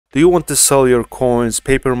Do you want to sell your coins,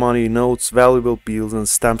 paper money, notes, valuable bills, and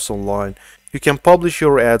stamps online? You can publish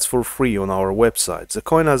your ads for free on our website,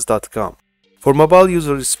 thecoinas.com. For mobile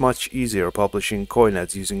users, it's much easier publishing coin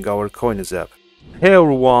ads using our Coinas app. Hey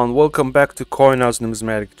everyone, welcome back to Coinas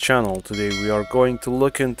Numismatic channel. Today we are going to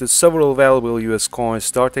look into several valuable US coins,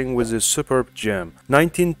 starting with a superb gem,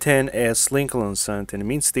 1910s Lincoln cent in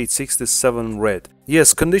mint state 67 red.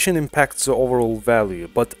 Yes, condition impacts the overall value,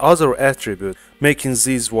 but other attribute making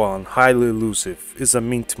this one highly elusive is a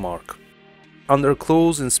mint mark. Under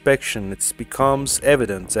close inspection, it becomes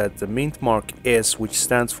evident that the mint mark S, which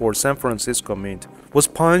stands for San Francisco Mint, was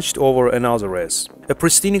punched over another S. A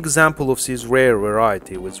pristine example of this rare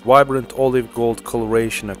variety with vibrant olive gold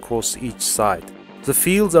coloration across each side. The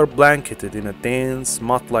fields are blanketed in a dense,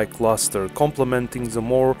 matte-like luster, complementing the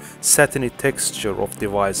more satiny texture of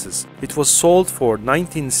devices. It was sold for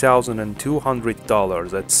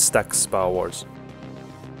 $19,200 at Stack's Bowers.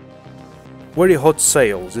 Very hot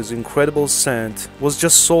sales. This incredible cent was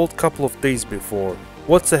just sold a couple of days before.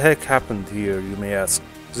 What the heck happened here, you may ask?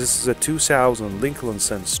 This is a 2000 Lincoln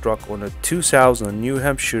cent struck on a 2000 New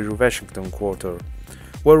Hampshire-Washington quarter.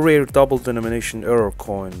 Very rare double denomination error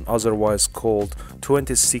coin, otherwise called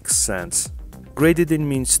 26 cents. Graded in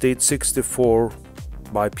mint state 64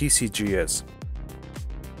 by PCGS.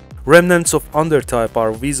 Remnants of undertype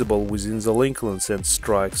are visible within the Lincoln cent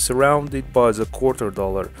strike, surrounded by the quarter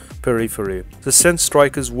dollar periphery. The cent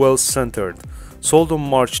strike is well centered. Sold on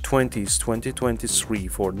March 20, 2023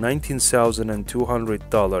 for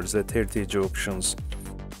 $19,200 at Heritage Auctions.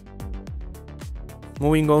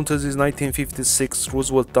 Moving on to this 1956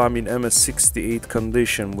 Roosevelt Diamond MS68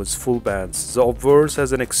 condition with full bands. The obverse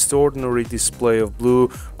has an extraordinary display of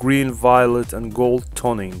blue, green, violet and gold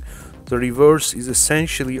toning. The reverse is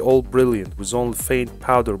essentially all brilliant with only faint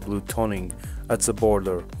powder blue toning at the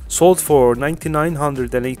border. Sold for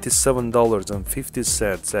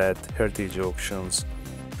 $9,987.50 at Heritage Auctions.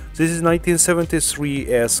 This is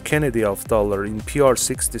 1973's Kennedy half dollar in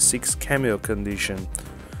PR66 cameo condition.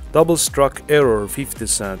 Double struck error 50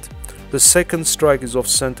 cent. The second strike is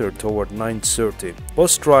off-center toward 930.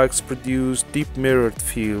 Both strikes produced deep mirrored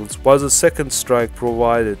fields, while the second strike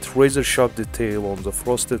provided razor-sharp detail on the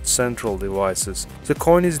frosted central devices. The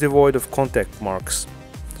coin is devoid of contact marks.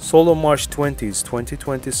 Sold on March 20,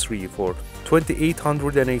 2023 for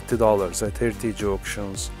 $2,880 at Heritage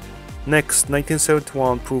Auctions. Next,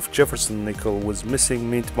 1971 proof Jefferson nickel with missing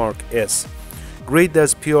mint mark S. Graded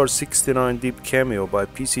as PR69 deep cameo by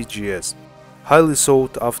PCGS. Highly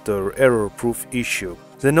sought after error-proof issue.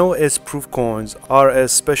 The no S-proof coins are a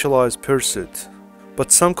specialized pursuit,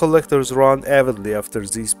 but some collectors run avidly after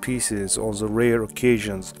these pieces on the rare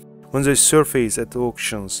occasions when they surface at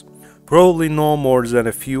auctions. Probably no more than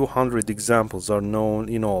a few hundred examples are known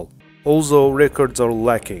in all, although records are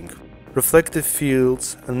lacking. Reflective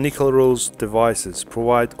fields and nickel rose devices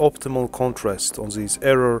provide optimal contrast on this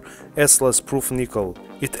error S-less proof nickel.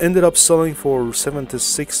 It ended up selling for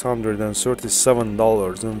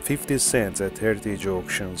 $7,637.50 at Heritage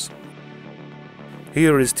Auctions.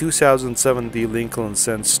 Here is 2007 Lincoln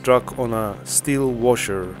cent struck on a steel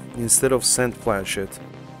washer instead of cent planchet.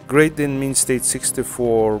 Graded in mint state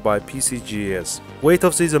 64 by PCGS. Weight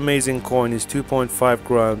of this amazing coin is 2.5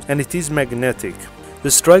 grams and it is magnetic. The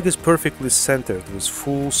strike is perfectly centered with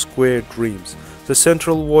full square rims. The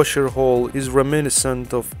central washer hole is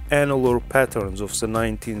reminiscent of annular patterns of the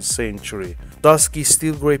 19th century. Dusky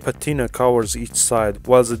steel gray patina covers each side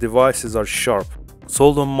while the devices are sharp.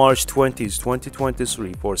 Sold on March 20,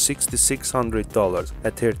 2023 for $6,600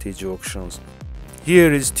 at Heritage Auctions.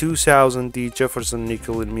 Here is 2000 D Jefferson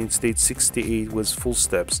nickel in mint state 68 with full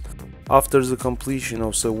steps. After the completion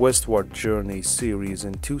of the Westward Journey series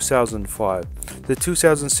in 2005, the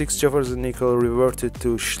 2006 Jefferson nickel reverted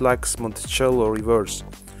to Schlack's Monticello reverse,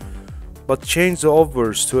 but changed the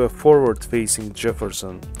obverse to a forward-facing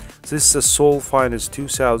Jefferson. This is the sole finest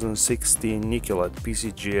 2016 nickel at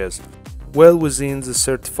PCGS, well within the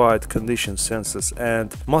certified condition census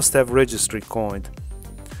and must-have registry coined.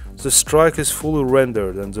 The strike is fully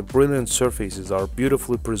rendered and the brilliant surfaces are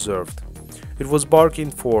beautifully preserved. It was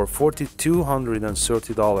bargained for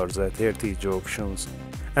 $4,230 at Heritage Auctions.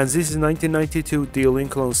 And this is 1992 D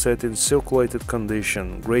Lincoln set in circulated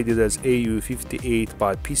condition, graded as AU58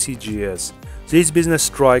 by PCGS. This business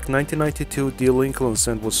strike 1992 D Lincoln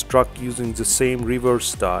cent was struck using the same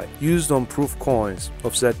reverse die used on proof coins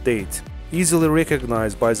of that date, easily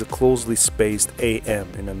recognized by the closely spaced AM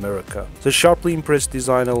in America. The sharply impressed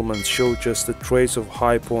design elements show just a trace of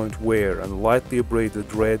high point wear, and lightly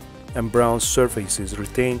abraded red and brown surfaces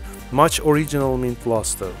retain much original mint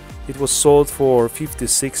luster. It was sold for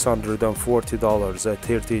 $5,640 at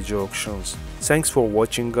Heritage Auctions. Thanks for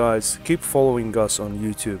watching guys, keep following us on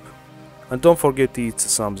YouTube. And don't forget to hit the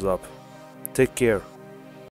thumbs up. Take care.